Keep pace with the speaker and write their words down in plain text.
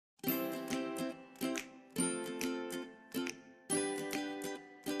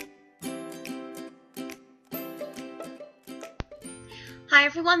Hi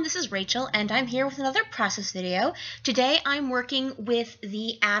everyone, this is Rachel and I'm here with another process video. Today I'm working with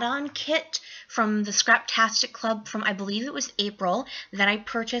the add-on kit from the Scraptastic Club from I believe it was April that I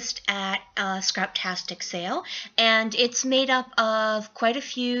purchased at a Scraptastic sale, and it's made up of quite a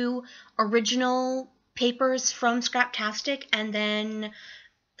few original papers from Scraptastic and then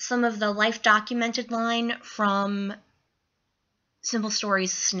some of the Life Documented line from Simple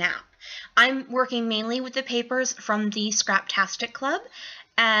Stories Snap. I'm working mainly with the papers from the Scraptastic Club,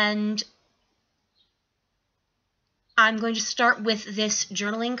 and I'm going to start with this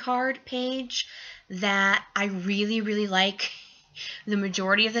journaling card page that I really like the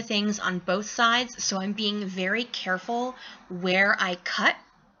majority of the things on both sides, so I'm being very careful where I cut.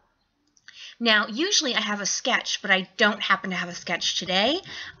 Now, usually I have a sketch, but I don't happen to have a sketch today.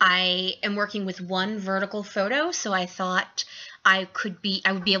 I am working with one vertical photo, so I thought I would be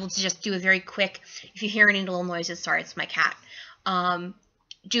able to just do a very quick, if you hear any little noises, sorry, it's my cat,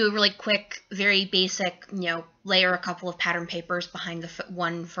 do a really quick, very basic, layer a couple of pattern papers behind the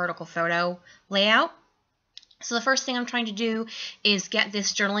one vertical photo layout. So the first thing I'm trying to do is get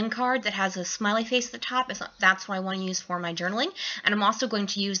this journaling card that has a smiley face at the top. That's what I want to use for my journaling. And I'm also going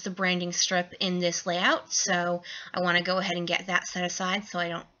to use the branding strip in this layout, so I want to go ahead and get that set aside so I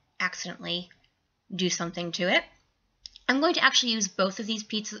don't accidentally do something to it. I'm going to actually use both of these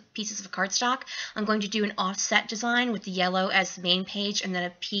pieces of cardstock. I'm going to do an offset design with the yellow as the main page and then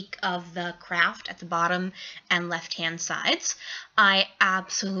a peek of the craft at the bottom and left-hand sides. I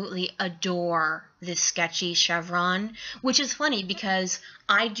absolutely adore this sketchy chevron, which is funny because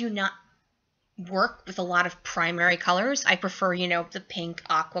I do not work with a lot of primary colors. I prefer, the pink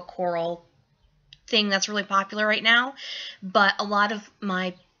aqua coral thing that's really popular right now, but a lot of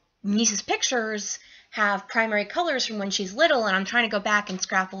my niece's pictures have primary colors from when she's little, and I'm trying to go back and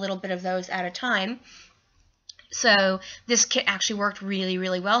scrap a little bit of those at a time. So this kit actually worked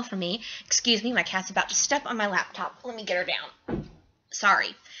really well for me. Excuse me, my cat's about to step on my laptop. Let me get her down.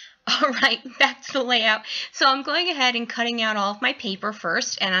 Sorry. All right, back to the layout. So I'm going ahead and cutting out all of my paper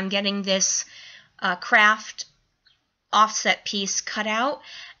first, and I'm getting this craft offset piece cut out,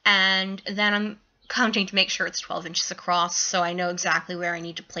 and then I'm counting to make sure it's 12 inches across so I know exactly where I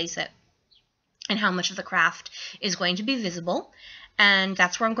need to place it and how much of the craft is going to be visible. And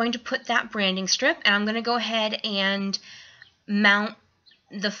that's where I'm going to put that branding strip, and I'm going to go ahead and mount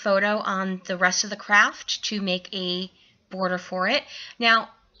the photo on the rest of the craft to make a border for it.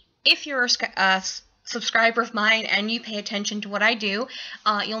 Now, if you're a subscriber of mine and you pay attention to what I do,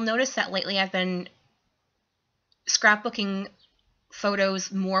 you'll notice that lately I've been scrapbooking photos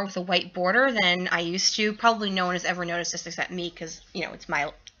more with a white border than I used to. Probably no one has ever noticed this except me because, it's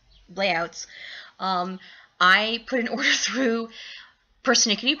my layouts. I put an order through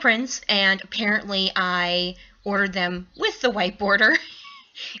Persnickety Prints, and apparently I ordered them with the white border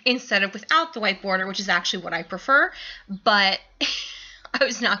instead of without the white border, which is actually what I prefer, but I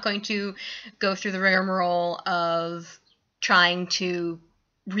was not going to go through the rigmarole of trying to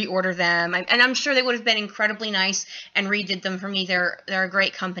reorder them, and I'm sure they would have been incredibly nice and redid them for me. They're a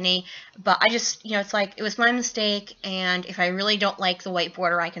great company, but I just, it's like, it was my mistake, and if I really don't like the white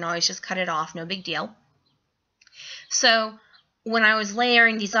border, I can always just cut it off, no big deal. So when I was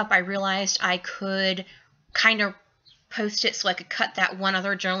layering these up, I realized I could kind of post it so I could cut that one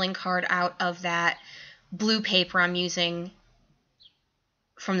other journaling card out of that blue paper I'm using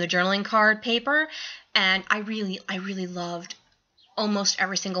from the journaling card paper, and I really loved almost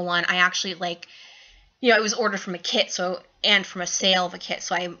every single one. I actually it was ordered from a kit, and from a sale of a kit,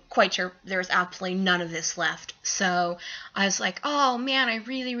 so I'm quite sure there's absolutely none of this left. So I was like, oh man, I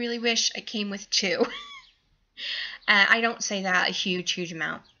really wish I came with two. And I don't say that a huge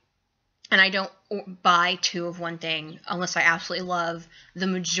amount. And I don't buy two of one thing unless I absolutely love the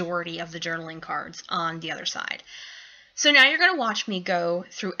majority of the journaling cards on the other side. So now you're going to watch me go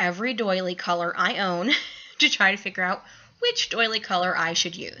through every doily color I own to try to figure out which doily color I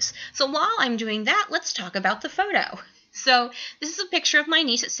should use. So while I'm doing that, let's talk about the photo. So this is a picture of my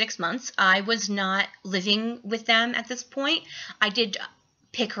niece at 6 months. I was not living with them at this point. I did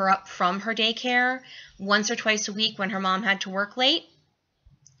pick her up from her daycare once or twice a week when her mom had to work late.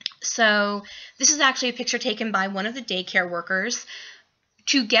 So this is actually a picture taken by one of the daycare workers.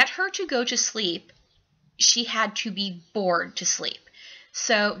 To get her to go to sleep, she had to be bored to sleep.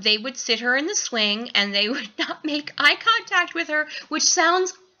 So they would sit her in the swing and they would not make eye contact with her, which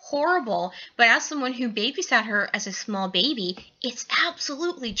sounds horrible, but as someone who babysat her as a small baby, it's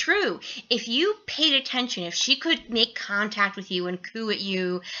absolutely true. If you paid attention, if she could make contact with you and coo at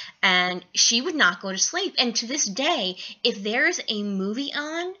you, and she would not go to sleep. And to this day, if there's a movie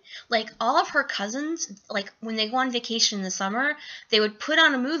on, like all of her cousins, like when they go on vacation in the summer, they would put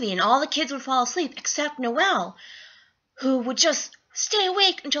on a movie and all the kids would fall asleep except Noelle, who would just stay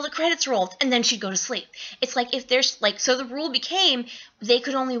awake until the credits rolled, and then she'd go to sleep. It's like if there's, like, so the rule became they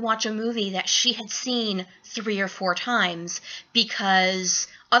could only watch a movie that she had seen 3 or 4 times, because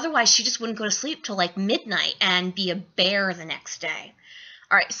otherwise she just wouldn't go to sleep till like midnight and be a bear the next day.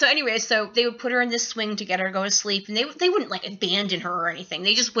 All right, so anyway, so they would put her in this swing to get her to go to sleep, and they wouldn't, like, abandon her or anything.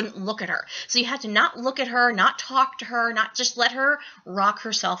 They just wouldn't look at her. So you had to not look at her, not talk to her, not just let her rock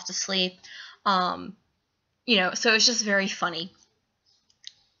herself to sleep. You know, so it's just very funny.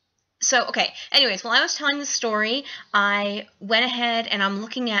 So, okay, anyways, while I was telling this story, I went ahead and I'm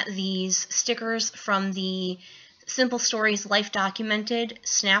looking at these stickers from the Simple Stories Life Documented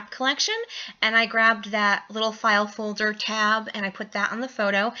Snap collection, and I grabbed that little file folder tab and I put that on the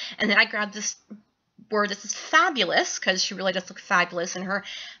photo, and then I grabbed this word that says fabulous, because she really does look fabulous in her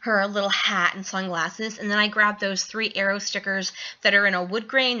little hat and sunglasses, and then I grabbed those 3 arrow stickers that are in a wood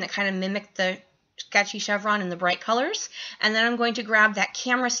grain that kind of mimic the sketchy chevron in the bright colors, and then I'm going to grab that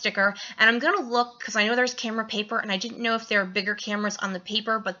camera sticker, and I'm going to look, because I know there's camera paper, and I didn't know if there were bigger cameras on the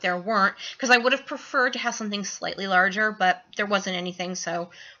paper, but there weren't, because I would have preferred to have something slightly larger, but there wasn't anything, so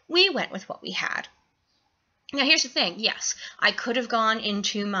we went with what we had. Now here's the thing, yes, I could have gone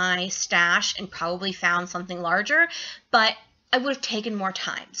into my stash and probably found something larger, but I would have taken more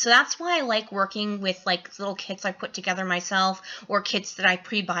time. So that's why I like working with like little kits I put together myself, or kits that I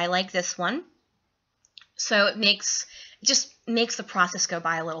pre-buy like this one. So it just makes the process go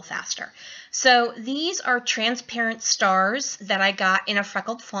by a little faster. So these are transparent stars that I got in a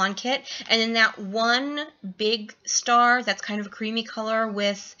Freckled Fawn kit, and then that one big star that's kind of a creamy color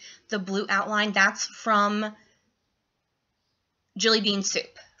with the blue outline, that's from Jilly Bean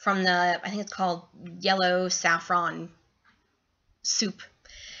Soup, from the, I think it's called Yellow Saffron Soup.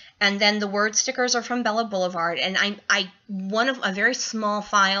 And then the word stickers are from Bella Boulevard, and one of a very small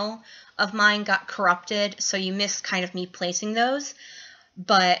file of mine got corrupted, so you missed kind of me placing those.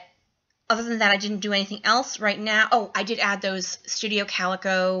 But other than that, I didn't do anything else right now. Oh, I did add those Studio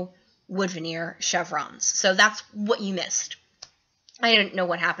Calico wood veneer chevrons, so that's what you missed. I didn't know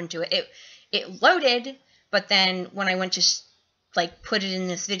what happened to it. It loaded, but then when I went to like put it in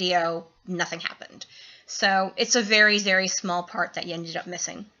this video, nothing happened. So it's a very, very small part that you ended up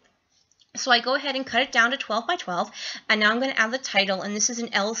missing. So I go ahead and cut it down to 12 by 12, and now I'm going to add the title, and this is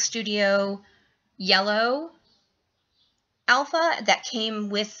an Elle Studio Yellow Alpha that came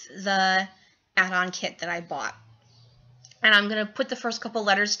with the add-on kit that I bought. And I'm going to put the first couple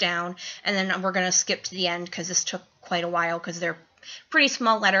letters down, and then we're going to skip to the end because this took quite a while because they're pretty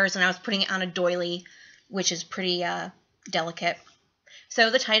small letters, and I was putting it on a doily, which is pretty delicate. So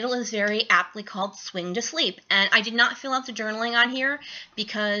the title is very aptly called Swing to Sleep, and I did not fill out the journaling on here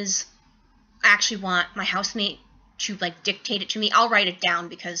because I actually want my housemate to like dictate it to me. I'll write it down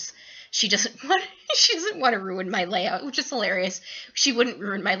because she doesn't want to ruin my layout, which is hilarious. She wouldn't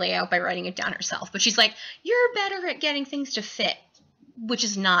ruin my layout by writing it down herself, but she's like, "You're better at getting things to fit," which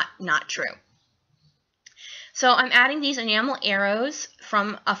is not true. So I'm adding these enamel arrows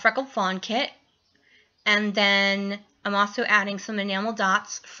from a Freckled Fawn kit, and then I'm also adding some enamel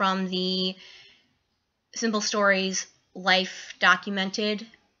dots from the Simple Stories Life Documented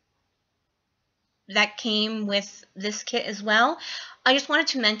that came with this kit as well. I just wanted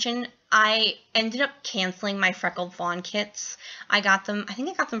to mention I ended up canceling my Freckled Fawn kits. I think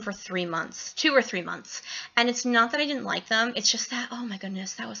I got them for 3 months, 2 or 3 months. And it's not that I didn't like them, it's just that, oh my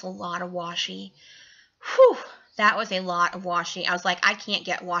goodness, that was a lot of washi. Whew, that was a lot of washi. I was like, I can't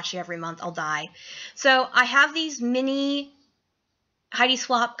get washi every month, I'll die. So I have these mini Heidi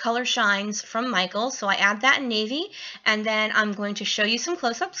Swapp Color Shines from Michaels, so I add that in navy, and then I'm going to show you some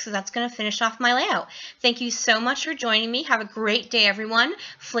close-ups because that's going to finish off my layout. Thank you so much for joining me. Have a great day, everyone.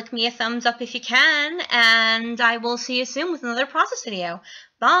 Flick me a thumbs up if you can, and I will see you soon with another process video.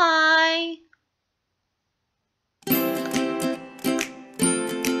 Bye!